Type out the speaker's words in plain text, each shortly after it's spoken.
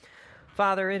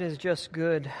Father, it is just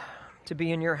good to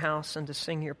be in your house and to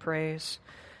sing your praise.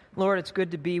 Lord, it's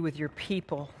good to be with your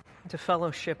people, to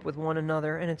fellowship with one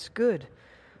another, and it's good,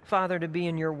 Father, to be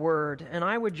in your word. And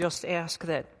I would just ask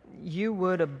that you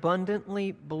would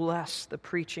abundantly bless the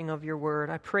preaching of your word.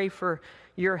 I pray for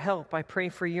your help. I pray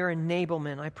for your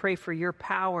enablement. I pray for your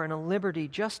power and a liberty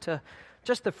just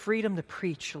the freedom to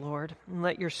preach, Lord. And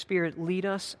let your Spirit lead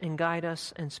us and guide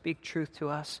us and speak truth to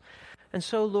us. And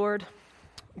so, Lord,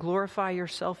 glorify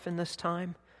yourself in this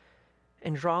time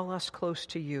and draw us close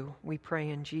to you. We pray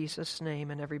in Jesus' name.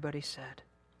 And everybody said,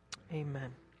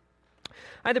 amen.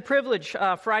 I had the privilege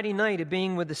Friday night of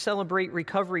being with the Celebrate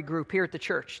Recovery group here at the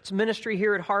church. It's a ministry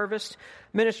here at Harvest,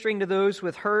 ministering to those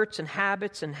with hurts and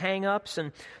habits and hang-ups.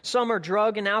 And some are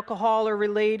drug and alcohol are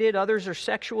related. Others are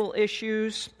sexual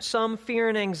issues. Some fear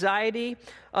and anxiety.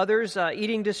 Others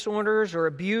eating disorders or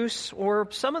abuse. Or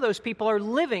some of those people are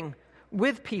living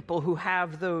with people who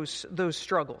have those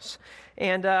struggles.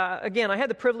 And again, I had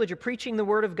the privilege of preaching the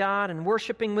Word of God and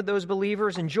worshiping with those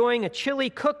believers, enjoying a chili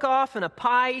cook-off and a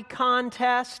pie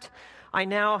contest. I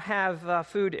now have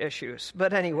food issues.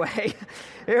 But anyway,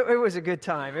 it was a good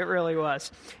time. It really was.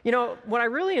 You know, what I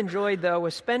really enjoyed, though,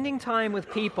 was spending time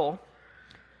with people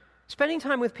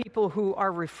who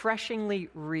are refreshingly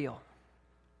real,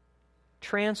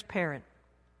 transparent,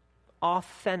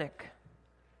 authentic,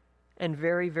 and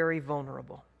very, very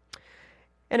vulnerable.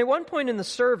 And at one point in the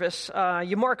service,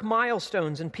 you mark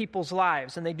milestones in people's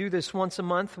lives, and they do this once a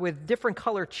month with different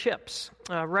color chips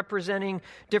representing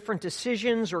different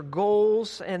decisions or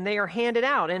goals, and they are handed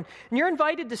out. And you're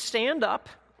invited to stand up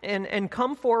and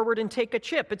come forward and take a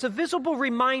chip. It's a visible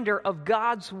reminder of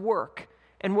God's work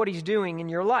and what He's doing in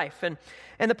your life.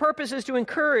 And the purpose is to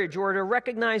encourage or to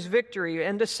recognize victory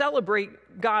and to celebrate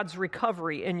God's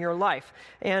recovery in your life.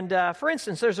 And for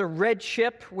instance, there's a red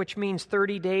chip, which means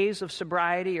 30 days of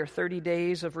sobriety or 30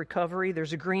 days of recovery.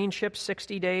 There's a green chip,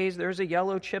 60 days. There's a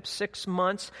yellow chip, 6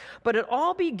 months. But it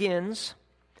all begins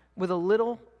with a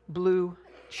little blue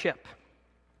chip.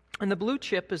 And the blue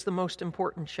chip is the most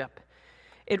important chip.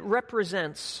 It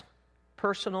represents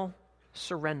personal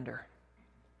surrender.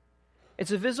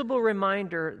 It's a visible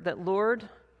reminder that, Lord,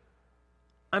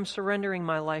 I'm surrendering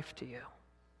my life to you.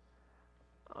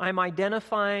 I'm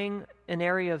identifying an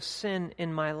area of sin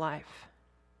in my life,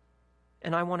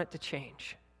 and I want it to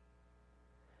change.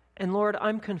 And Lord,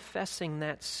 I'm confessing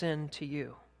that sin to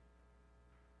you.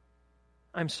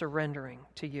 I'm surrendering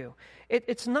to you.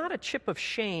 It's not a chip of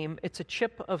shame, it's a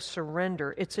chip of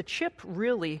surrender. It's a chip,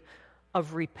 really,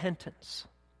 of repentance.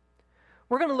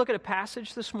 We're going to look at a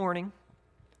passage this morning.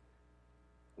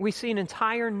 We see an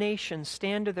entire nation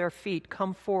stand to their feet,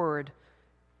 come forward,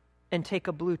 and take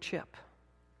a blue chip.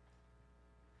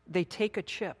 They take a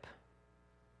chip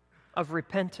of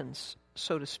repentance,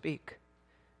 so to speak,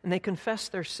 and they confess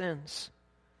their sins,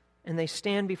 and they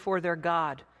stand before their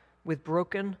God with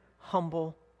broken,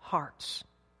 humble hearts,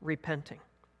 repenting.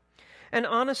 And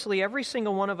honestly, every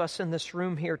single one of us in this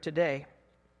room here today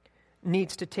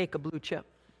needs to take a blue chip,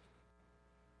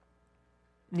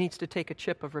 needs to take a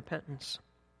chip of repentance.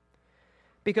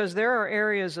 Because there are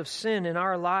areas of sin in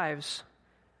our lives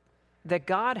that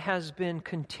God has been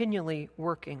continually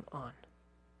working on.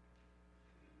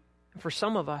 For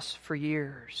some of us, for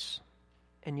years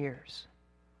and years.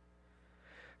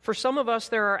 For some of us,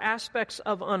 there are aspects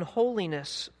of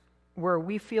unholiness where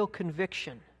we feel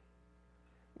conviction.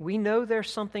 We know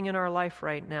there's something in our life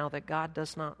right now that God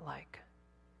does not like.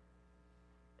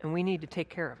 And we need to take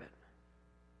care of it.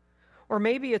 Or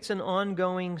maybe it's an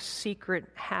ongoing secret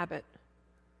habit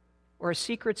or a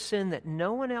secret sin that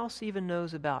no one else even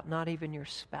knows about, not even your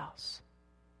spouse.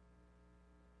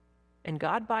 And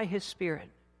God, by His Spirit,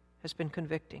 has been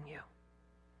convicting you,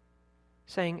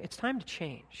 saying, it's time to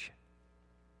change.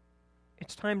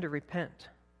 It's time to repent.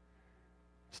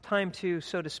 It's time to,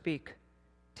 so to speak,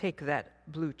 take that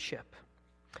blue chip.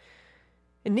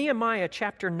 In Nehemiah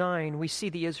chapter 9, we see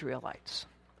the Israelites.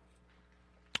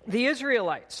 The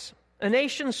Israelites, a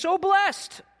nation so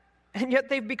blessed, and yet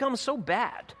they've become so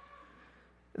bad.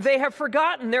 They have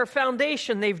forgotten their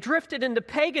foundation. They've drifted into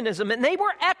paganism, and they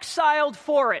were exiled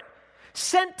for it,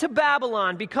 sent to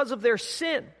Babylon because of their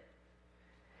sin.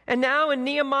 And now in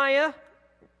Nehemiah,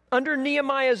 under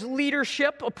Nehemiah's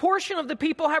leadership, a portion of the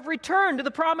people have returned to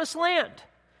the promised land.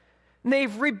 And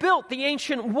they've rebuilt the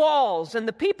ancient walls, and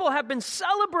the people have been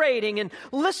celebrating and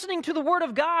listening to the Word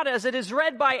of God as it is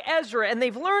read by Ezra, and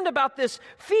they've learned about this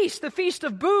feast, the Feast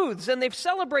of Booths, and they've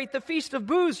celebrate the Feast of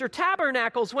Booths or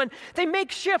tabernacles when they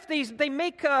make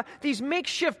these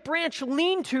makeshift branch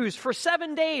lean-tos for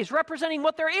 7 days, representing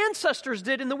what their ancestors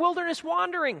did in the wilderness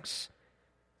wanderings.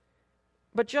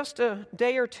 But just a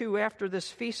day or two after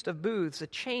this Feast of Booths, a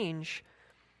change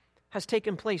has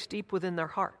taken place deep within their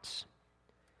hearts.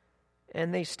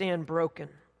 And they stand broken,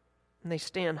 and they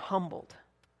stand humbled.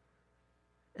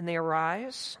 And they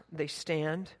arise, they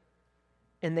stand,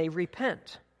 and they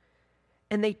repent.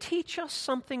 And they teach us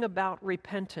something about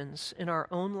repentance in our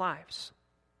own lives.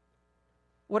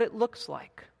 What it looks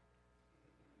like,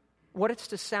 what it's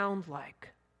to sound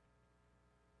like,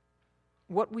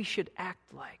 what we should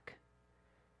act like.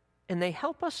 And they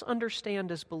help us understand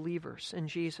as believers in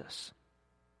Jesus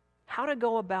how to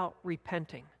go about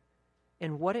repenting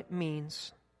and what it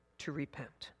means to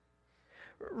repent.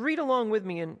 Read along with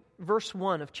me in verse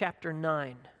 1 of chapter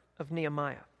 9 of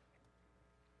Nehemiah.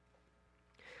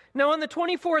 Now on the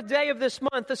 24th day of this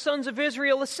month, the sons of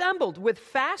Israel assembled with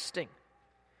fasting,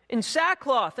 in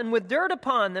sackcloth and with dirt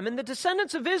upon them. And the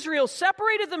descendants of Israel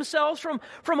separated themselves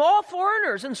from all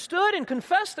foreigners and stood and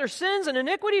confessed their sins and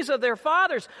iniquities of their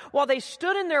fathers. While they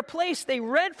stood in their place, they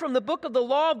read from the book of the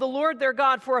law of the Lord their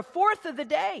God for a fourth of the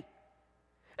day.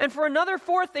 And for another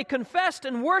fourth, they confessed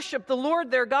and worshiped the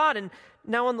Lord their God. And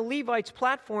now on the Levites'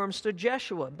 platform stood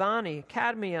Jeshua, Bani,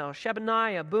 Kadmiel,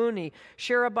 Shebaniah, Buni,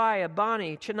 Sherebiah,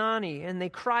 Bani, Chenani, and they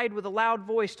cried with a loud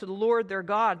voice to the Lord their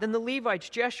God. Then the Levites,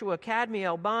 Jeshua,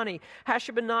 Kadmiel, Bani,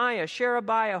 Hashabaniah,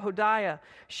 Sherebiah, Hodiah,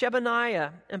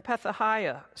 Shebaniah, and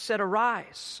Pethahiah said,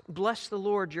 "Arise, bless the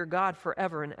Lord your God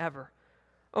forever and ever.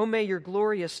 O may your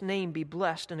glorious name be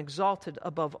blessed and exalted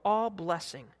above all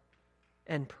blessing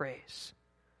and praise."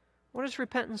 What does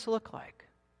repentance look like?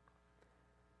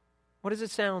 What does it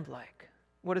sound like?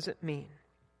 What does it mean?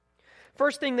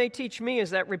 First thing they teach me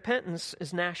is that repentance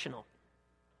is national.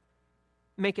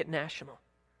 Make it national.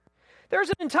 There's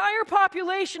an entire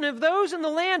population of those in the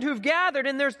land who've gathered,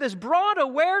 and there's this broad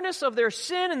awareness of their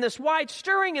sin and this wide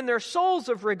stirring in their souls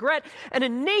of regret and a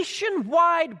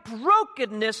nationwide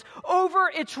brokenness over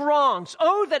its wrongs.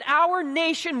 Oh, that our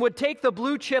nation would take the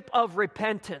blue chip of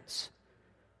repentance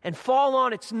and fall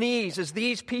on its knees as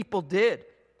these people did.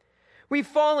 We've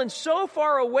fallen so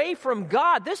far away from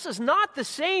God. This is not the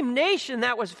same nation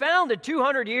that was founded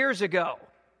 200 years ago.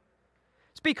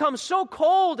 It's become so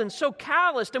cold and so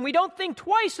calloused, and we don't think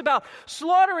twice about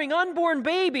slaughtering unborn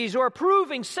babies or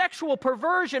approving sexual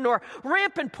perversion or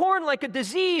rampant porn like a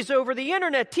disease over the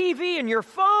internet, TV, and your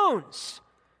phones.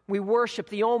 We worship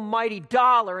the almighty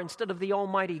dollar instead of the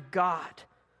almighty God.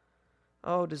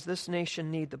 Oh, does this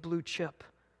nation need the blue chip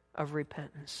of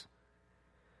repentance?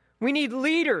 We need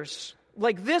leaders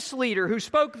like this leader who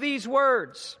spoke these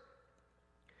words.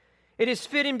 It is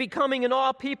fit in becoming in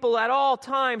all people at all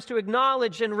times to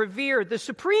acknowledge and revere the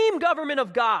supreme government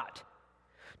of God,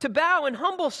 to bow in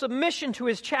humble submission to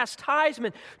his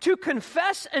chastisement, to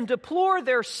confess and deplore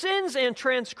their sins and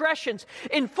transgressions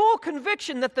in full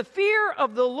conviction that the fear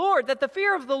of the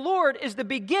Lord is the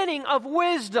beginning of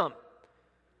wisdom.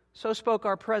 So spoke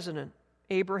our president,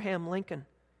 Abraham Lincoln,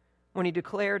 when he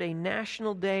declared a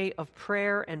national day of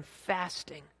prayer and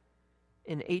fasting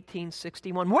in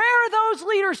 1861. Where are those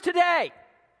leaders today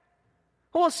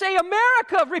who will say,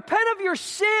 America, repent of your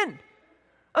sin.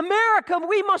 America,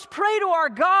 we must pray to our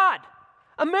God.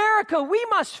 America, we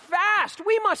must fast.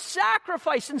 We must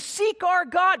sacrifice and seek our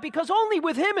God because only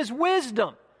with him is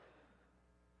wisdom.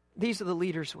 These are the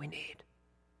leaders we need.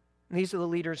 And these are the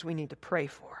leaders we need to pray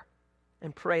for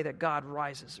and pray that God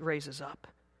raises up.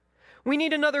 We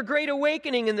need another great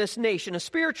awakening in this nation, a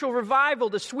spiritual revival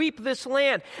to sweep this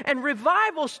land. And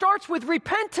revival starts with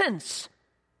repentance.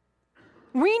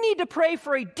 We need to pray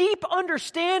for a deep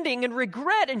understanding and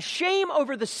regret and shame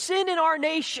over the sin in our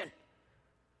nation,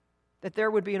 that there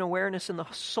would be an awareness in the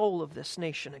soul of this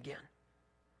nation again.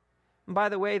 And by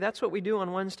the way, that's what we do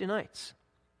on Wednesday nights.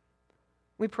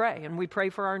 We pray, and we pray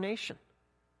for our nation.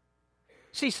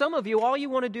 See, some of you, all you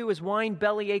want to do is whine,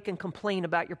 bellyache, and complain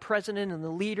about your president and the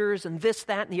leaders and this,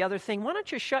 that, and the other thing. Why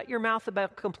don't you shut your mouth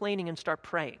about complaining and start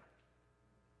praying?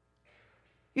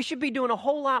 You should be doing a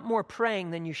whole lot more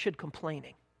praying than you should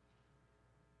complaining.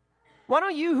 Why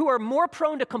don't you, who are more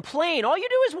prone to complain, all you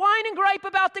do is whine and gripe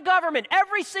about the government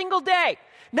every single day.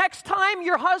 Next time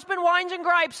your husband whines and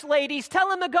gripes, ladies, tell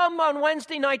him to come on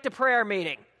Wednesday night to prayer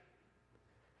meeting.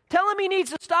 Tell him he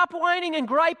needs to stop whining and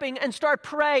griping and start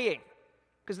praying.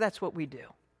 Because that's what we do.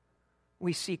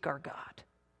 We seek our God.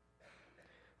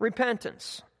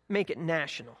 Repentance, make it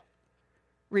national.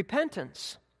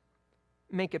 Repentance,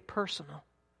 make it personal.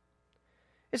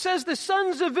 It says the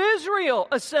sons of Israel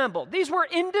assembled. These were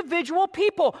individual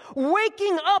people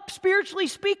waking up, spiritually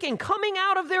speaking, coming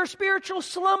out of their spiritual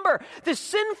slumber. The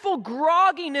sinful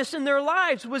grogginess in their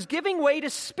lives was giving way to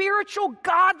spiritual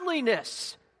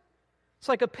godliness. It's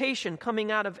like a patient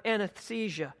coming out of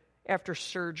anesthesia after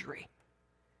surgery.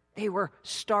 They were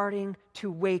starting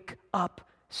to wake up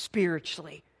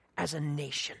spiritually as a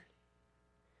nation.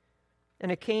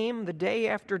 And it came the day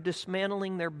after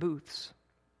dismantling their booths,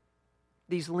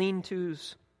 these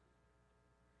lean-tos,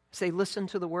 as they listened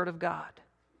to the Word of God.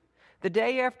 The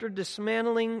day after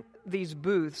dismantling these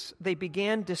booths, they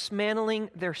began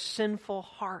dismantling their sinful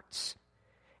hearts,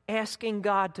 asking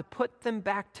God to put them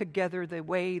back together the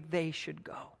way they should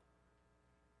go.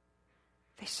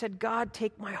 They said, God,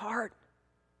 take my heart.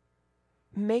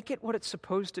 Make it what it's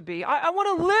supposed to be. I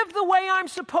want to live the way I'm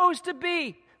supposed to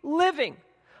be living.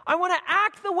 I want to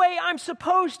act the way I'm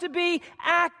supposed to be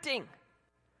acting.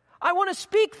 I want to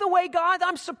speak the way, God,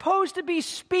 I'm supposed to be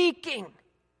speaking.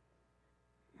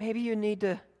 Maybe you need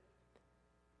to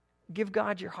give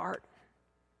God your heart.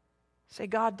 Say,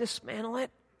 God, dismantle it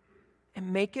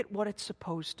and make it what it's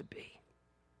supposed to be.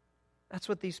 That's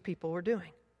what these people were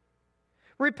doing.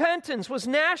 Repentance was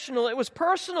national, it was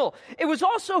personal, it was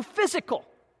also physical.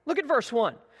 Look at verse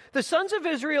 1. The sons of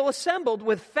Israel assembled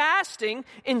with fasting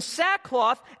in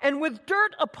sackcloth and with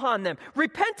dirt upon them.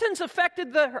 Repentance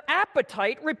affected their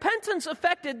appetite. Repentance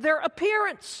affected their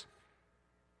appearance.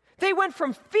 They went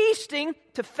from feasting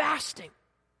to fasting,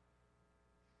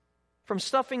 from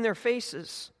stuffing their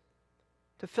faces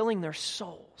to filling their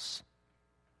souls.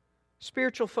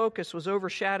 Spiritual focus was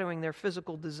overshadowing their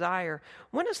physical desire.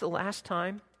 When is the last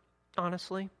time,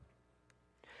 honestly,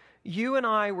 you and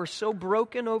I were so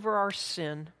broken over our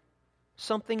sin,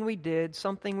 something we did,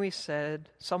 something we said,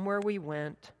 somewhere we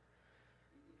went,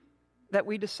 that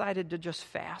we decided to just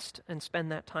fast and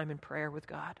spend that time in prayer with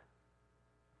God?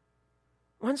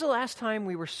 When's the last time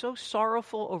we were so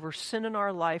sorrowful over sin in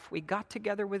our life, we got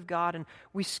together with God and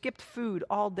we skipped food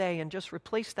all day and just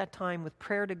replaced that time with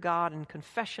prayer to God and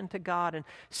confession to God and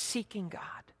seeking God?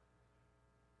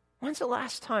 When's the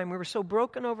last time we were so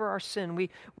broken over our sin, we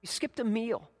skipped a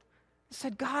meal and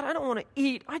said, God, I don't want to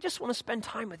eat. I just want to spend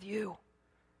time with you.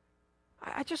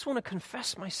 I just want to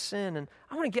confess my sin and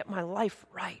I want to get my life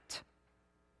right.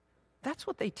 That's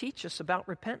what they teach us about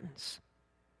repentance.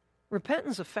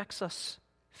 Repentance affects us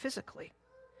physically.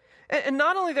 And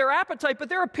not only their appetite, but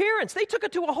their appearance. They took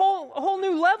it to a whole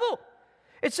new level.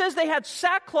 It says they had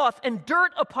sackcloth and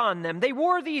dirt upon them. They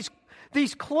wore these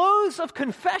clothes of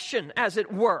confession, as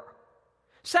it were.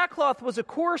 Sackcloth was a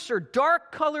coarser,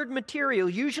 dark-colored material,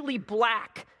 usually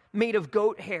black, made of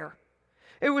goat hair.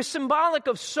 It was symbolic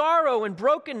of sorrow and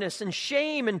brokenness and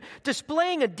shame and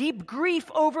displaying a deep grief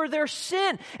over their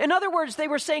sin. In other words, they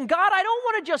were saying, God, I don't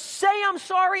want to just say I'm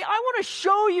sorry. I want to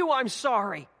show you I'm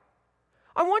sorry.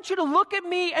 I want you to look at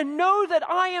me and know that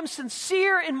I am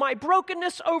sincere in my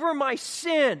brokenness over my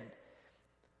sin.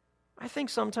 I think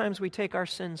sometimes we take our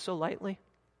sin so lightly.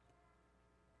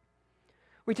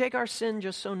 We take our sin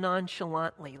just so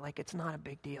nonchalantly, like it's not a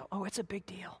big deal. Oh, it's a big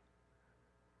deal.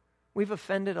 We've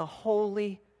offended a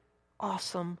holy,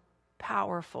 awesome,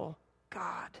 powerful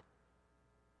God.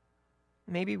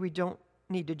 Maybe we don't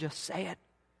need to just say it.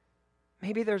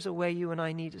 Maybe there's a way you and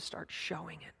I need to start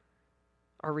showing it.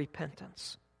 Our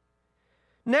repentance.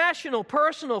 National,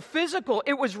 personal, physical.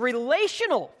 It was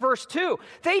relational, verse 2.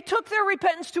 They took their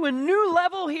repentance to a new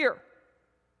level here.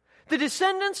 The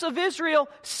descendants of Israel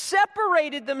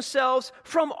separated themselves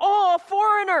from all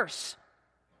foreigners.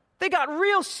 They got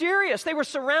real serious. They were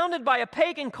surrounded by a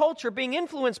pagan culture, being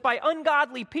influenced by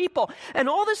ungodly people. And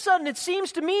all of a sudden, it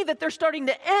seems to me that they're starting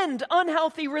to end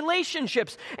unhealthy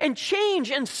relationships and change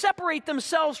and separate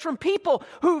themselves from people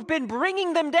who've been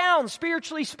bringing them down,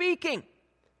 spiritually speaking.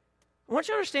 I want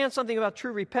you to understand something about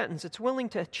true repentance. It's willing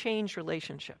to change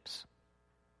relationships.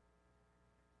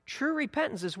 True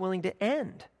repentance is willing to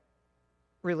end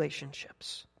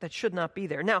relationships that should not be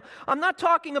there. Now, I'm not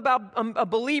talking about a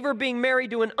believer being married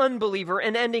to an unbeliever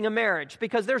and ending a marriage,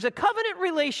 because there's a covenant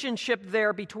relationship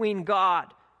there between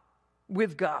God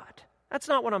with God. That's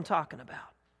not what I'm talking about.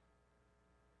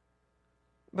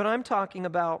 But I'm talking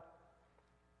about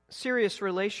serious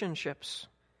relationships.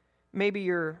 Maybe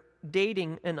you're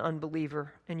dating an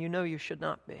unbeliever and you know you should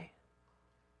not be.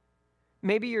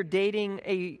 Maybe you're dating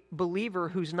a believer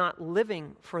who's not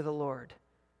living for the Lord.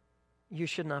 You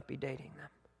should not be dating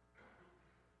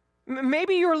them.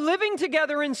 Maybe you're living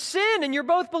together in sin and you're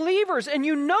both believers and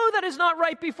you know that is not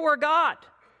right before God.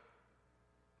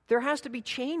 There has to be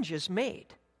changes made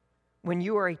when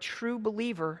you are a true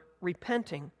believer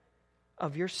repenting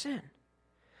of your sin.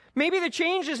 Maybe the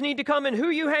changes need to come in who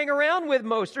you hang around with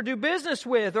most or do business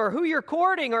with, or who you're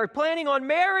courting or planning on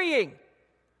marrying.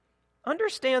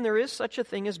 Understand there is such a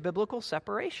thing as biblical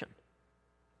separation.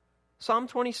 Psalm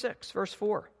 26, verse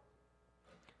 4.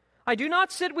 I do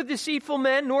not sit with deceitful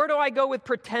men, nor do I go with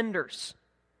pretenders.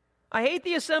 I hate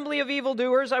the assembly of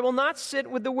evildoers. I will not sit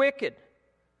with the wicked.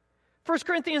 1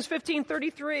 Corinthians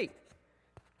 15:33.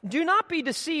 Do not be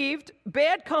deceived.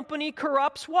 Bad company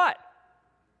corrupts what?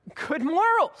 Good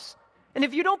morals. And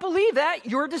if you don't believe that,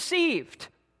 you're deceived.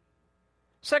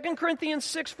 2 Corinthians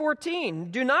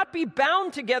 6:14. Do not be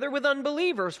bound together with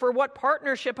unbelievers. For what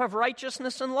partnership have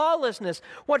righteousness and lawlessness?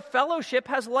 What fellowship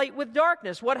has light with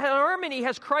darkness? What harmony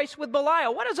has Christ with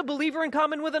Belial? What has a believer in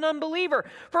common with an unbeliever?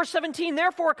 Verse 17.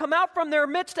 Therefore come out from their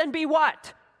midst and be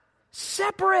what?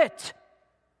 Separate.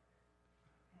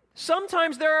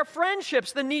 Sometimes there are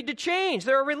friendships that need to change.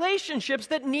 There are relationships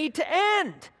that need to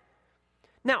end.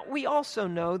 Now, we also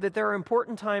know that there are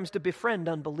important times to befriend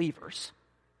unbelievers.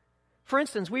 For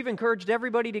instance, we've encouraged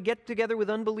everybody to get together with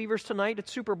unbelievers tonight at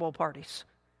Super Bowl parties.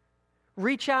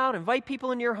 Reach out, invite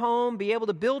people into your home, be able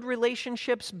to build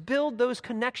relationships, build those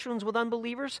connections with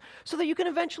unbelievers so that you can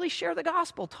eventually share the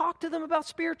gospel, talk to them about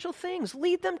spiritual things,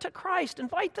 lead them to Christ,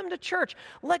 invite them to church,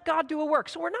 let God do a work.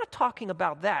 So we're not talking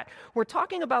about that. We're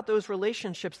talking about those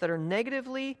relationships that are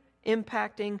negatively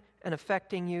impacting and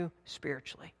affecting you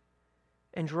spiritually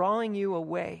and drawing you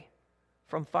away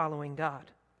from following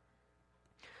God.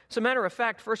 As a matter of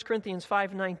fact, 1 Corinthians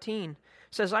 5:19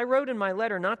 says, I wrote in my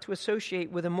letter not to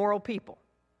associate with immoral people.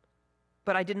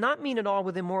 But I did not mean at all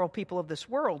with immoral people of this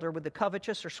world or with the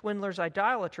covetous or swindlers,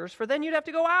 idolaters, for then you'd have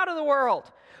to go out of the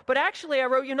world. But actually, I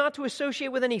wrote you not to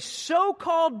associate with any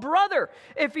so-called brother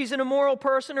if he's an immoral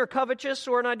person or covetous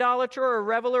or an idolater or a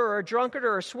reveler or a drunkard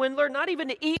or a swindler, not even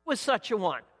to eat with such a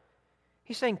one.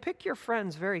 He's saying, pick your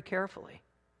friends very carefully.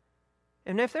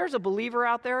 And if there's a believer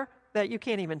out there that you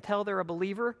can't even tell they're a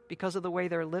believer because of the way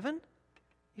they're living,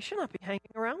 you should not be hanging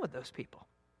around with those people.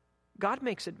 God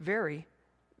makes it very,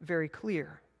 very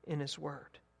clear in His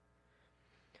Word.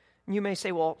 And you may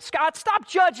say, well, Scott, stop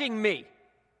judging me.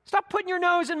 Stop putting your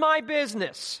nose in my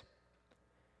business.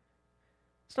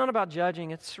 It's not about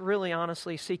judging. It's really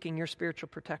honestly seeking your spiritual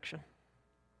protection.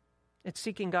 It's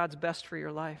seeking God's best for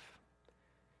your life.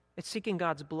 It's seeking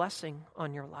God's blessing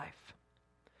on your life.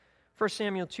 1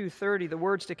 Samuel 2:30, the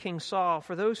words to King Saul,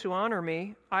 for those who honor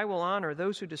me, I will honor.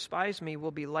 Those who despise me will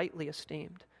be lightly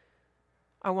esteemed.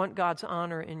 I want God's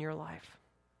honor in your life.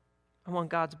 I want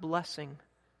God's blessing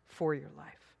for your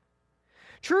life.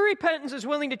 True repentance is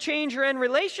willing to change your end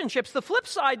relationships. The flip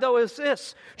side, though, is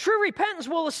this. True repentance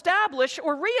will establish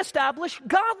or reestablish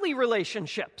godly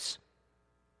relationships.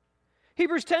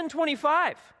 Hebrews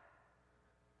 10:25.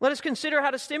 Let us consider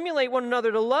how to stimulate one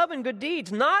another to love and good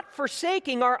deeds, not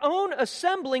forsaking our own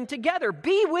assembling together.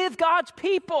 Be with God's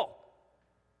people.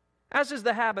 As is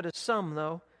the habit of some,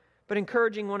 though, but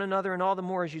encouraging one another, and all the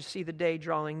more as you see the day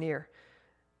drawing near.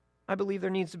 I believe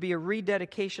there needs to be a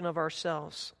rededication of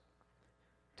ourselves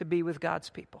to be with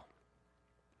God's people.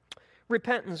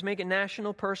 Repentance, make it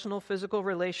national, personal, physical,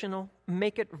 relational.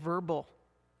 Make it verbal.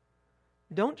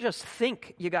 Don't just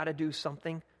think you got to do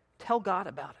something. Tell God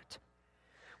about it.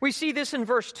 We see this in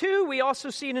verse 2. We also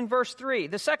see it in verse 3.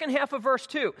 The second half of verse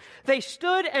 2. They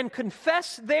stood and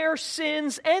confessed their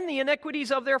sins and the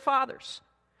iniquities of their fathers.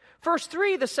 Verse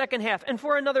 3, the second half. And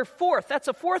for another fourth, that's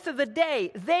a fourth of the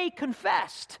day, they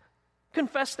confessed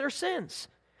their sins.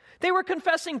 They were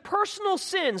confessing personal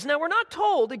sins. Now, we're not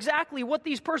told exactly what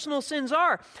these personal sins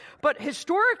are, but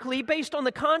historically, based on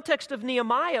the context of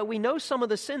Nehemiah, we know some of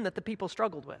the sin that the people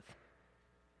struggled with.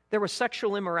 There was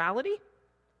sexual immorality.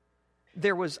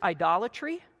 There was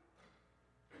idolatry.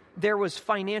 There was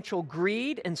financial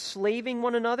greed, enslaving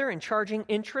one another and charging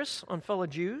interest on fellow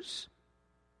Jews.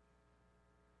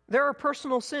 There are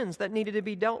personal sins that needed to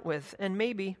be dealt with, and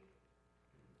maybe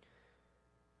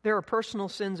there are personal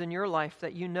sins in your life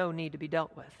that you know need to be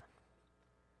dealt with.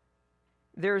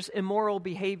 There's immoral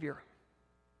behavior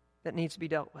that needs to be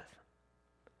dealt with.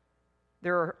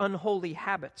 There are unholy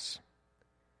habits.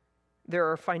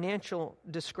 There are financial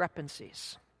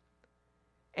discrepancies.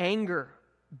 Anger,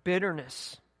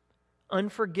 bitterness,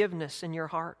 unforgiveness in your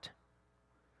heart.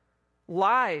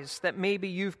 Lies that maybe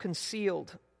you've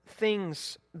concealed,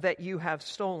 things that you have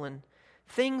stolen,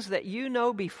 things that you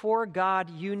know before God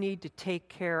you need to take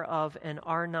care of and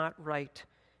are not right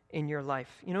in your life.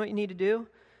 You know what you need to do?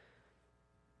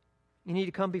 You need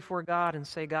to come before God and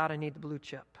say, God, I need the blue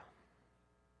chip.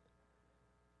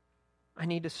 I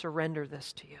need to surrender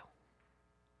this to you.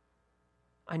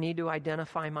 I need to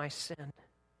identify my sin.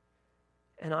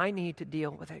 And I need to deal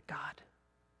with it, God.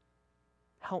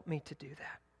 Help me to do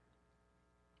that.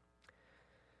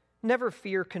 Never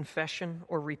fear confession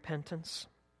or repentance.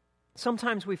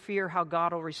 Sometimes we fear how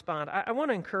God will respond. I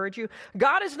want to encourage you.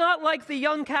 God is not like the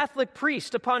young Catholic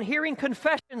priest upon hearing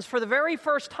confessions for the very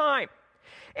first time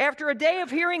After a day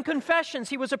of hearing confessions,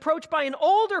 he was approached by an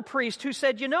older priest who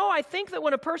said, I think that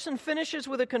when a person finishes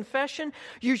with a confession,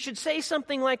 you should say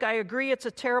something like, I agree it's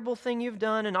a terrible thing you've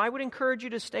done, and I would encourage you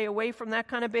to stay away from that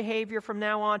kind of behavior from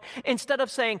now on, instead of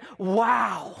saying,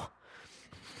 wow.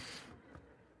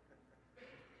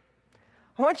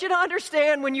 I want you to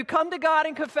understand, when you come to God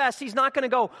and confess, he's not going to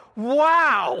go,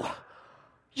 wow,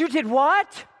 you did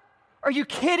what? Are you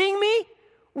kidding me?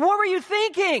 What were you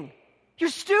thinking? You're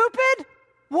stupid?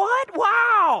 What?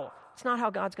 Wow! It's not how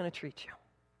God's going to treat you.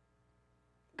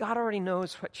 God already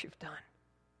knows what you've done.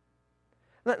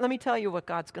 Let me tell you what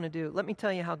God's going to do. Let me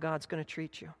tell you how God's going to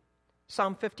treat you.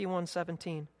 Psalm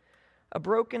 51:17. A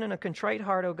broken and a contrite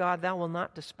heart, O God, thou will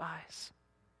not despise.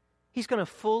 He's going to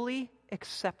fully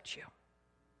accept you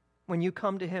when you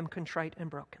come to him contrite and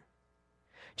broken.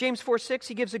 James 4:6,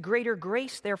 he gives a greater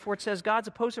grace. Therefore, it says, God's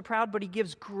opposed to the proud, but he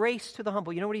gives grace to the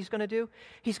humble. You know what he's going to do?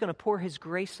 He's going to pour his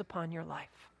grace upon your life.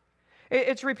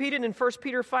 It's repeated in 1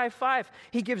 Peter 5:5.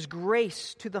 He gives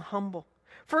grace to the humble.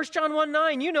 1 John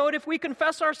 1:9, you know it. If we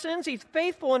confess our sins, he's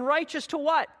faithful and righteous to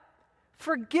what?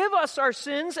 Forgive us our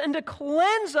sins and to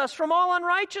cleanse us from all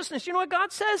unrighteousness. You know what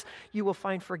God says? You will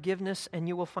find forgiveness and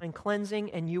you will find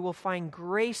cleansing and you will find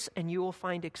grace and you will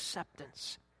find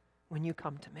acceptance when you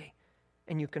come to me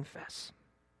and you confess.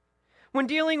 When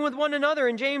dealing with one another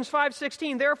in James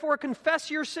 5:16, therefore confess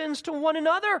your sins to one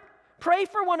another. Pray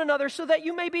for one another so that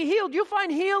you may be healed. You'll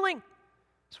find healing.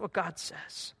 That's what God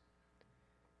says.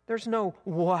 There's no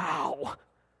wow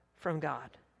from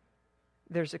God.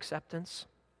 There's acceptance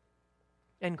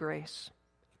and grace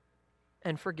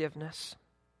and forgiveness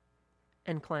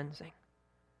and cleansing.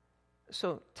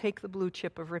 So take the blue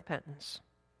chip of repentance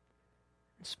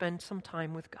and spend some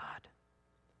time with God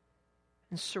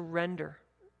and surrender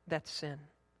that sin.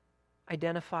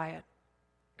 Identify it,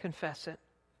 confess it,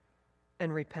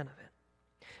 and repent of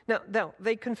it. Now,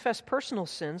 they confess personal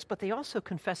sins, but they also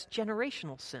confess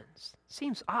generational sins.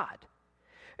 Seems odd.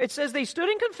 It says they stood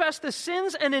and confessed the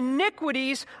sins and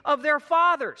iniquities of their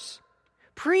fathers,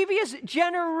 previous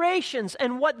generations,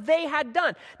 and what they had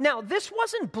done. Now, this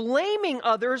wasn't blaming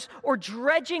others or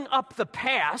dredging up the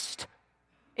past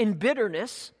in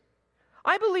bitterness.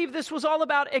 I believe this was all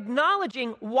about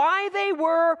acknowledging why they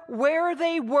were where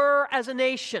they were as a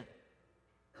nation,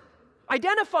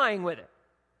 identifying with it.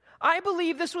 I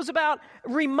believe this was about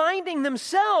reminding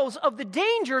themselves of the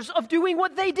dangers of doing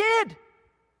what they did.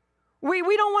 We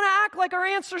don't want to act like our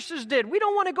ancestors did. We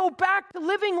don't want to go back to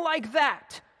living like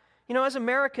that. You know, as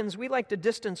Americans, we like to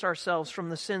distance ourselves from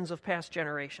the sins of past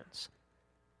generations.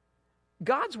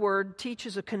 God's word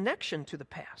teaches a connection to the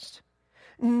past.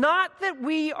 Not that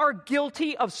we are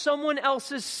guilty of someone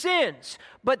else's sins,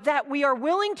 but that we are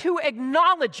willing to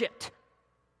acknowledge it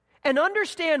and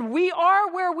understand we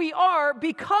are where we are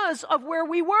because of where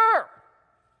we were.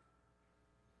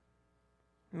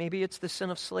 Maybe it's the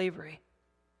sin of slavery.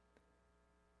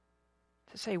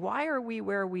 To say, why are we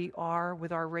where we are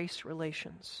with our race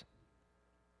relations?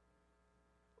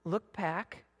 Look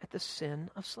back at the sin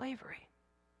of slavery.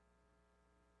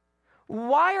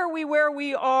 Why are we where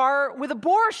we are with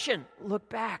abortion? Look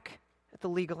back at the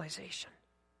legalization.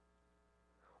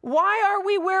 Why are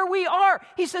we where we are?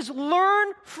 He says, learn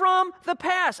from the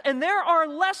past. And there are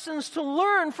lessons to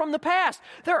learn from the past.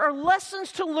 There are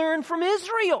lessons to learn from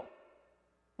Israel.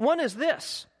 One is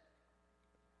this: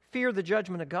 fear the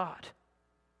judgment of God.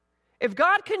 If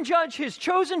God can judge his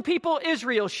chosen people,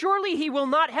 Israel, surely he will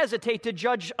not hesitate to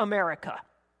judge America.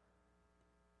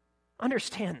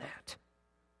 Understand that.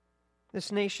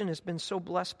 This nation has been so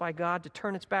blessed by God. To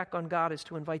turn its back on God is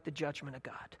to invite the judgment of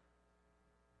God.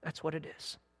 That's what it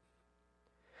is.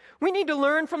 We need to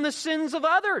learn from the sins of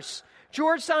others.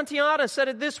 George Santayana said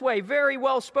it this way, very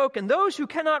well spoken: those who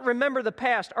cannot remember the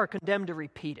past are condemned to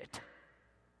repeat it.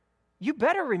 You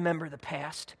better remember the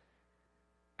past,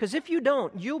 because if you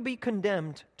don't, you'll be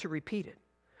condemned to repeat it.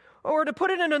 Or to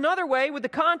put it in another way, with the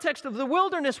context of the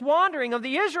wilderness wandering of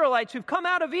the Israelites who've come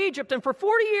out of Egypt and for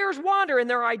 40 years wander, and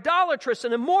they're idolatrous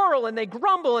and immoral, and they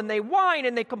grumble and they whine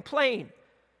and they complain.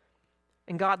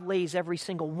 And God lays every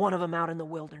single one of them out in the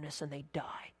wilderness and they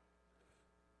die.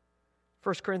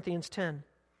 1 Corinthians 10.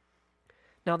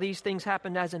 Now these things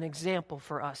happened as an example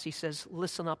for us. He says,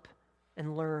 listen up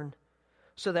and learn,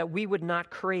 so that we would not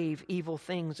crave evil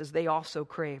things as they also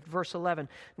craved. Verse 11,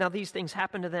 now these things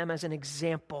happened to them as an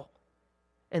example,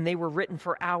 and they were written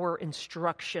for our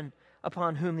instruction,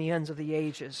 upon whom the ends of the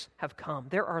ages have come.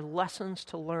 There are lessons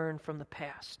to learn from the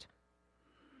past.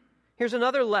 Here's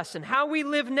another lesson. How we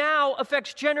live now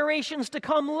affects generations to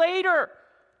come later.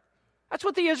 That's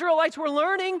what the Israelites were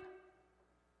learning.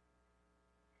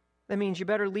 That means you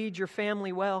better lead your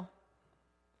family well.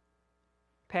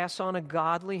 pass on a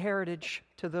godly heritage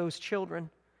to those children,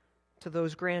 to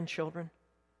those grandchildren.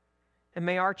 And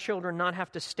may our children not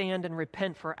have to stand and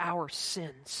repent for our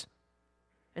sins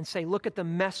and say, look at the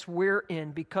mess we're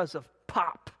in because of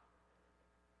Pop,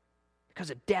 because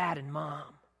of Dad and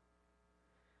Mom.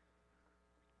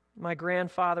 My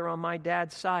grandfather on my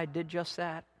dad's side did just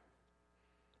that.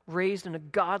 Raised in a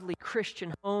godly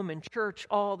Christian home and church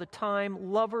all the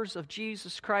time, lovers of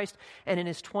Jesus Christ. And in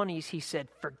his 20s, he said,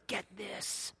 forget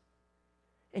this.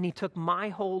 And he took my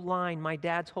whole line, my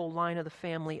dad's whole line of the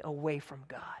family, away from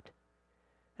God.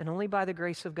 And only by the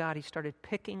grace of God, he started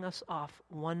picking us off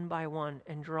one by one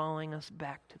and drawing us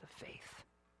back to the faith.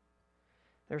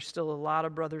 There's still a lot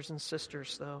of brothers and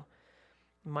sisters, though,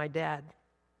 my dad,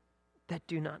 that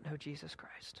do not know Jesus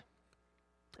Christ,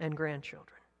 and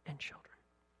grandchildren and children.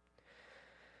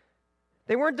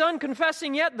 They weren't done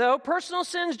confessing yet, though. Personal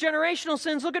sins, generational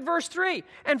sins. Look at verse 3.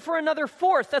 And for another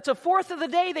fourth, that's a fourth of the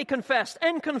day, they confessed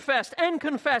and confessed and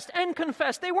confessed and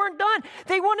confessed. They weren't done.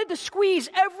 They wanted to squeeze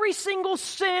every single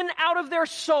sin out of their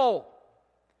soul.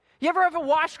 You ever have a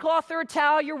washcloth or a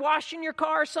towel, you're washing your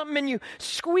car or something, and you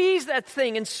squeeze that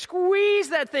thing,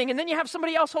 and then you have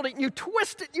somebody else hold it, and you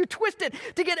twist it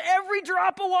to get every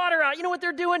drop of water out. You know what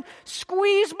they're doing?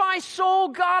 Squeeze my soul,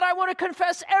 God. I want to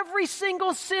confess every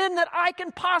single sin that I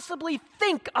can possibly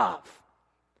think of.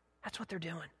 That's what they're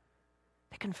doing.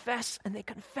 They confess, and they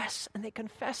confess, and they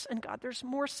confess, and God, there's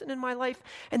more sin in my life,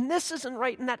 and this isn't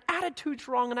right, and that attitude's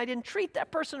wrong, and I didn't treat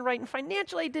that person right, and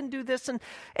financially I didn't do this, and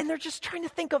they're just trying to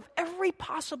think of every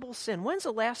possible sin. When's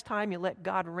the last time you let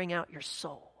God wring out your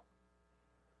soul?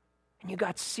 And you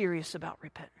got serious about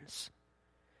repentance.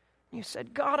 And you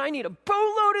said, God, I need a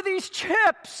boatload of these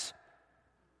chips.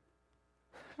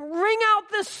 Wring out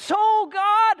this soul,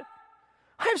 God.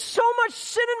 I have so much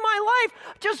sin in my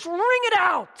life. Just wring it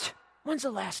out. When's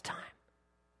the last time?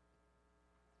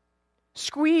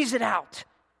 Squeeze it out.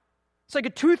 It's like a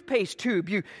toothpaste tube.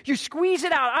 You squeeze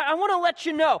it out. I want to let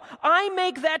you know, I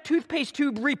make that toothpaste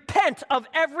tube repent of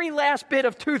every last bit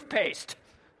of toothpaste.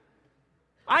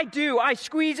 I do. I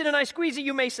squeeze it and I squeeze it.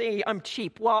 You may say I'm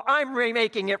cheap. Well, I'm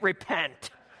making it repent.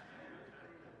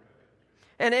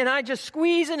 And I just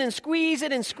squeeze it and squeeze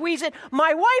it and squeeze it.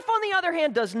 My wife, on the other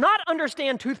hand, does not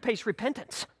understand toothpaste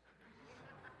repentance.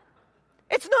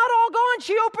 It's not all gone.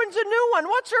 She opens a new one.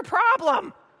 What's her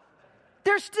problem?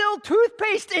 There's still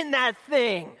toothpaste in that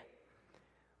thing.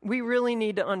 We really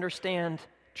need to understand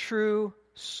true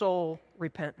soul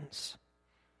repentance.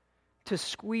 To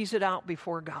squeeze it out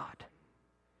before God.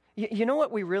 You know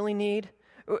what we really need?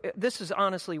 This is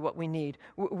honestly what we need.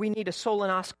 We need a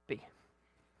solonoscopy.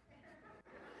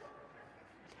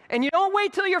 And you don't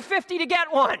wait till you're 50 to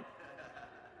get one.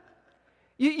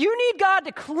 You need God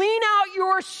to clean out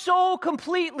your soul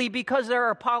completely because there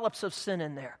are polyps of sin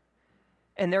in there.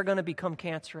 And they're going to become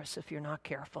cancerous if you're not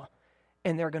careful.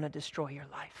 And they're going to destroy your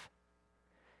life.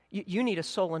 You need a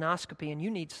solonoscopy, and you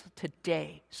need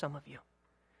today, some of you.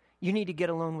 You need to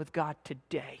get alone with God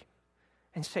today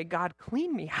and say, God,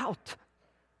 clean me out.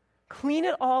 Clean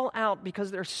it all out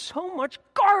because there's so much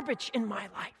garbage in my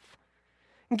life.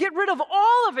 Get rid of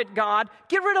all of it, God.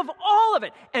 Get rid of all of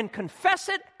it. And confess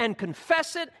it, and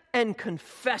confess it, and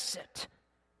confess it.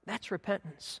 That's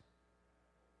repentance.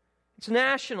 It's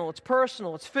national, it's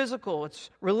personal, it's physical,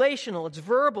 it's relational, it's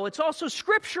verbal, it's also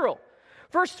scriptural.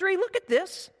 Verse 3, look at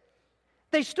this.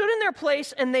 They stood in their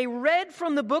place and they read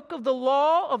from the book of the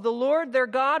law of the Lord their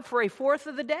God for a fourth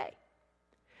of the day.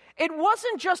 It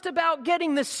wasn't just about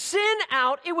getting the sin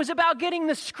out, it was about getting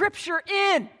the scripture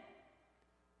in.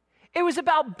 It was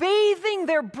about bathing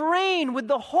their brain with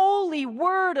the holy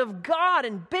word of God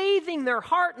and bathing their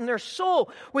heart and their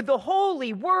soul with the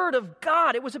holy word of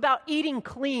God. It was about eating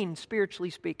clean, spiritually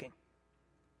speaking.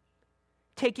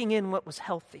 Taking in what was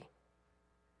healthy.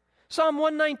 Psalm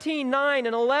 119, 9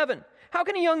 and 11. How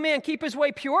can a young man keep his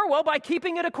way pure? Well, by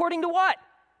keeping it according to what?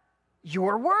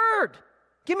 Your word.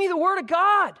 Give me the word of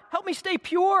God. Help me stay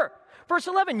pure. Verse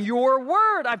 11, your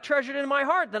word I've treasured in my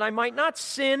heart that I might not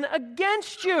sin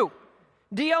against you.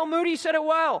 D.L. Moody said it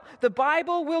well. The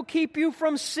Bible will keep you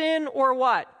from sin or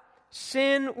what?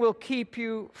 Sin will keep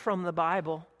you from the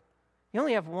Bible. You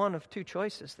only have one of two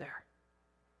choices there.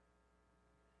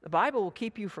 The Bible will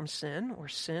keep you from sin, or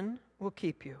sin will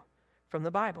keep you from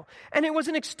the Bible. And it was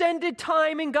an extended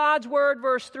time in God's word,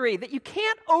 verse 3, that you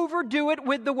can't overdo it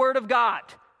with the word of God.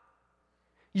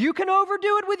 You can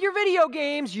overdo it with your video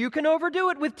games. You can overdo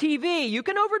it with TV. You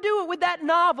can overdo it with that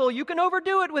novel. You can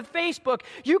overdo it with Facebook.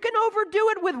 You can overdo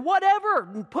it with whatever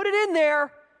and put it in there.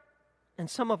 And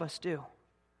some of us do.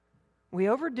 We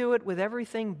overdo it with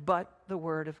everything but the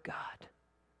Word of God.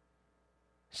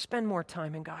 Spend more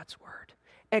time in God's Word.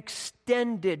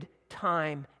 extended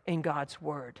time in God's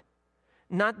Word,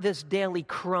 not this daily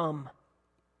crumb.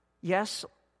 Yes,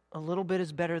 a little bit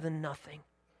is better than nothing,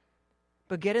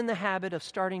 but get in the habit of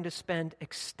starting to spend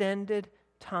extended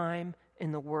time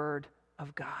in the Word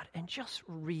of God and just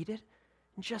read it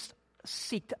and just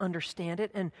seek to understand it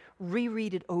and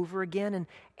reread it over again and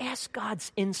ask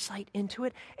God's insight into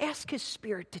it. Ask His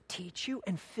Spirit to teach you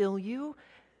and fill you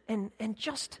and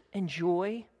just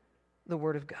enjoy the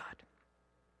Word of God.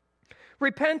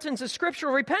 Repentance is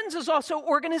scriptural. Repentance is also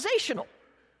organizational.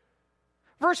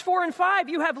 Verse 4 and 5,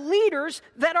 you have leaders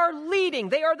that are leading.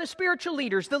 They are the spiritual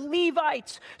leaders, the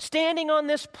Levites, standing on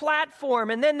this platform.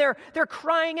 And then they're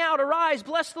crying out, "Arise,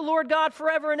 bless the Lord God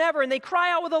forever and ever." And they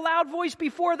cry out with a loud voice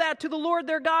before that to the Lord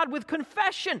their God with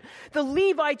confession. The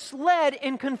Levites led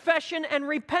in confession and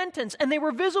repentance, and they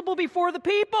were visible before the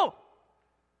people.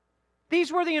 These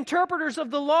were the interpreters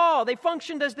of the law. They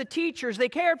functioned as the teachers. They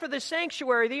cared for the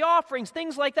sanctuary, the offerings,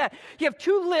 things like that. You have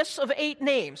 2 lists of 8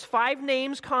 names, 5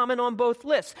 names common on both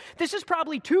lists. This is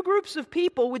probably 2 groups of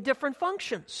people with different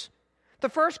functions. The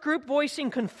first group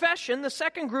voicing confession, the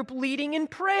second group leading in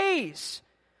praise.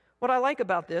 What I like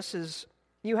about this is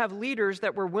you have leaders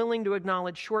that were willing to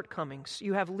acknowledge shortcomings.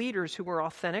 You have leaders who were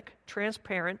authentic,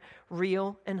 transparent,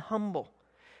 real, and humble.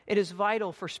 It is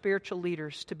vital for spiritual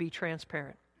leaders to be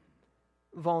transparent,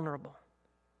 vulnerable,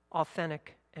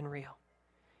 authentic, and real.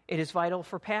 It is vital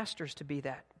for pastors to be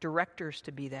that, directors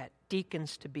to be that,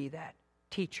 deacons to be that,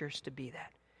 teachers to be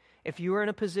that. If you are in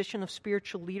a position of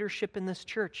spiritual leadership in this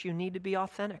church, you need to be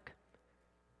authentic.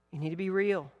 You need to be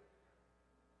real.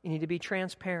 You need to be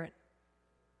transparent.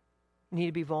 You need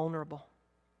to be vulnerable.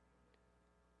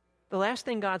 The last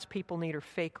thing God's people need are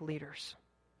fake leaders.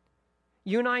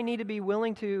 You and I need to be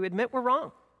willing to admit we're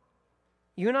wrong.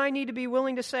 You and I need to be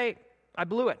willing to say, "I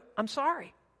blew it. I'm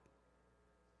sorry."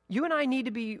 You and I need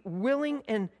to be willing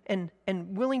and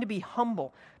willing to be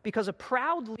humble, because a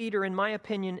proud leader, in my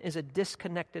opinion, is a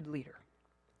disconnected leader.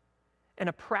 And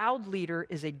a proud leader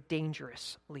is a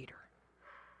dangerous leader.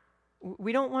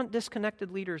 We don't want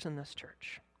disconnected leaders in this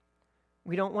church.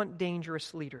 We don't want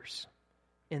dangerous leaders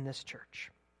in this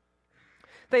church.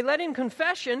 They led in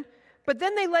confession, but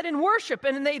then they led in worship,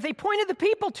 and they pointed the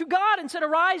people to God and said,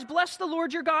 "Arise, bless the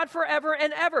Lord your God forever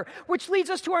and ever," which leads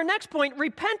us to our next point,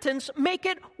 repentance, make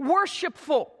it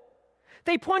worshipful.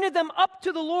 They pointed them up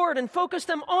to the Lord and focused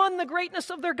them on the greatness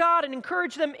of their God and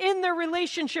encouraged them in their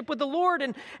relationship with the Lord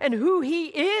and who He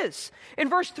is. In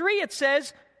verse 3 it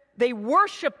says, they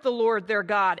worshiped the Lord their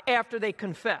God after they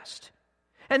confessed.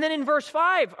 And then in verse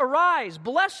 5, "Arise,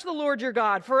 bless the Lord your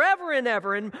God forever and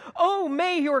ever, and oh,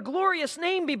 may your glorious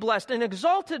name be blessed and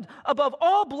exalted above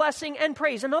all blessing and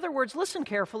praise." In other words, listen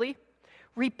carefully,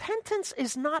 repentance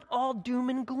is not all doom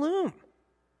and gloom.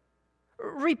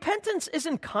 Repentance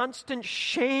isn't constant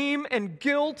shame and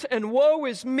guilt and woe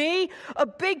is me. A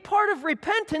big part of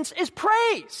repentance is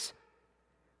praise.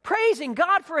 Praising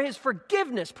God for His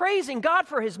forgiveness, praising God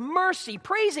for His mercy,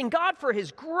 praising God for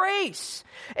His grace.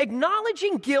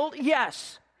 Acknowledging guilt,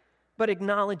 yes, but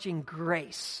acknowledging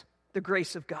grace, the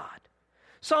grace of God.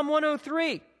 Psalm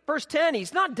 103, verse 10,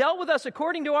 He's not dealt with us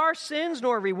according to our sins,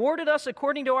 nor rewarded us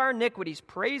according to our iniquities.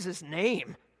 Praise His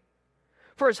name.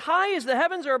 For as high as the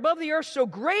heavens are above the earth, so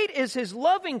great is His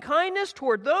loving kindness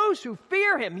toward those who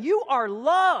fear Him. You are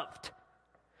loved.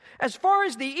 As far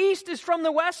as the east is from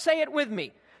the west, say it with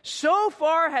me, so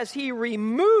far has He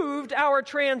removed our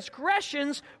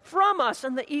transgressions from us.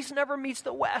 And the east never meets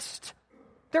the west.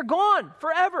 They're gone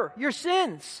forever, your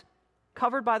sins,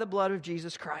 covered by the blood of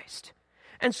Jesus Christ.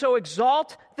 And so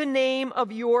exalt the name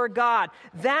of your God.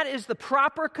 That is the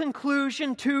proper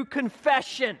conclusion to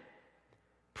confession.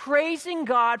 Praising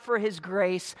God for His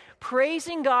grace,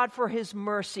 praising God for His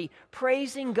mercy,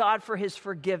 praising God for His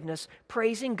forgiveness,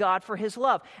 praising God for His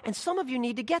love. And some of you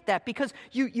need to get that, because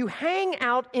you hang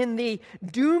out in the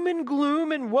doom and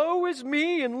gloom and woe is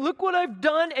me and look what I've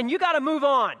done, and you got to move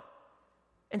on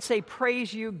and say,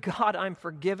 "Praise you, God, I'm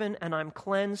forgiven and I'm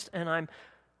cleansed and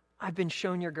I've been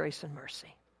shown your grace and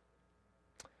mercy."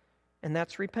 And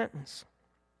that's repentance.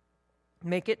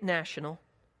 Make it national.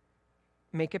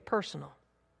 Make it personal.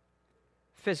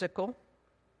 Physical,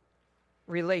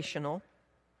 relational,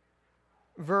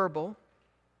 verbal,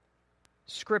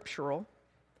 scriptural,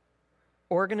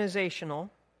 organizational,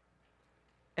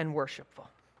 and worshipful.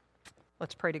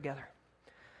 Let's pray together.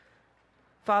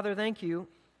 Father, thank you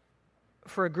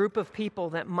for a group of people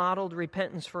that modeled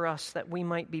repentance for us that we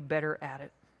might be better at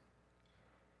it.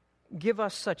 Give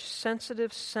us such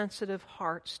sensitive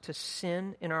hearts to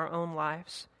sin in our own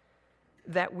lives,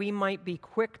 that we might be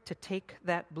quick to take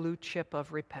that blue chip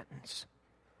of repentance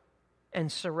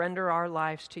and surrender our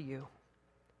lives to you.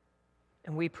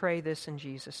 And we pray this in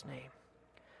Jesus' name.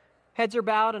 Heads are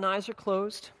bowed and eyes are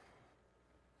closed.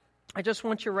 I just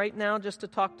want you right now just to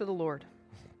talk to the Lord.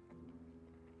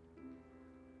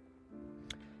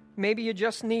 Maybe you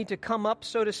just need to come up,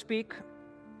 so to speak,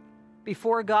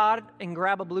 before God and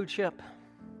grab a blue chip.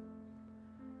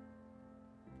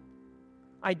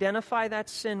 Identify that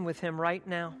sin with Him right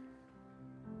now.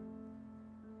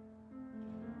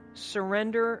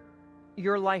 Surrender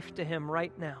your life to Him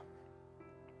right now.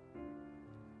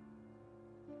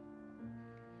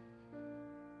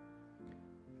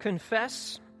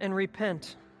 Confess and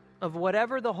repent of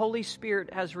whatever the Holy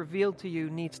Spirit has revealed to you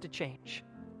needs to change.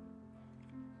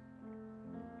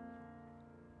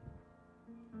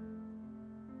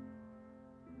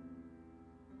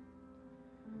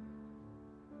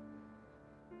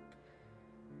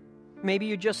 Maybe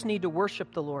you just need to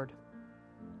worship the Lord.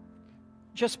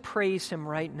 Just praise Him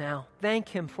right now. Thank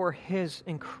Him for His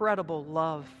incredible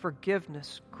love,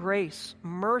 forgiveness, grace,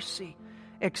 mercy,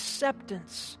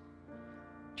 acceptance.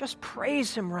 Just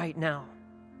praise Him right now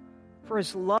for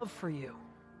His love for you.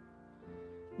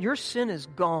 Your sin is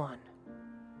gone.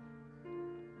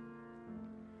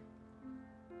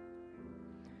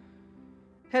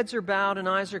 Heads are bowed and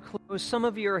eyes are closed. Some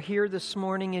of you are here this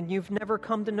morning and you've never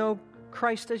come to know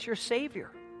Christ as your Savior.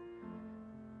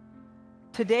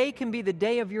 Today can be the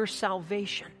day of your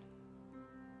salvation.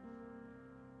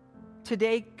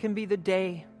 Today can be the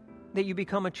day that you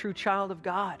become a true child of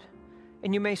God.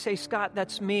 And you may say, Scott,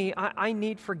 that's me. I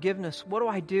need forgiveness.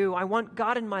 What do? I want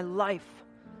God in my life.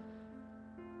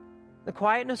 The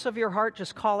quietness of your heart,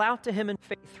 just call out to Him in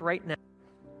faith right now.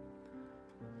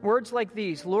 Words like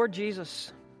these: Lord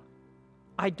Jesus,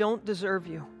 I don't deserve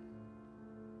you.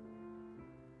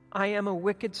 I am a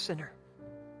wicked sinner.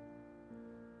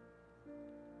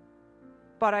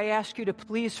 But I ask you to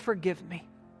please forgive me.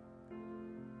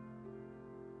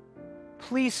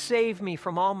 Please save me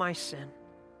from all my sin.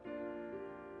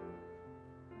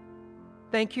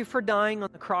 Thank you for dying on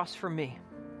the cross for me.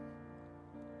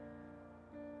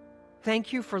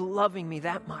 Thank you for loving me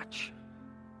that much.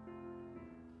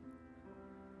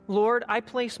 Lord, I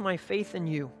place my faith in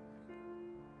you.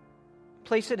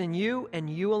 Place it in you and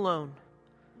you alone.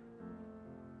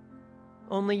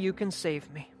 Only you can save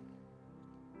me.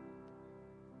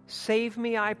 Save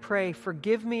me, I pray.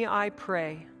 Forgive me, I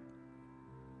pray,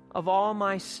 of all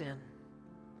my sin.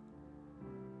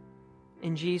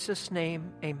 In Jesus'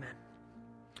 name, amen.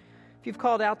 If you've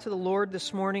called out to the Lord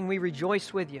this morning, we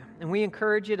rejoice with you. And we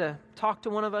encourage you to talk to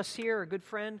one of us here, a good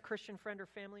friend, Christian friend, or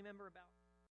family member about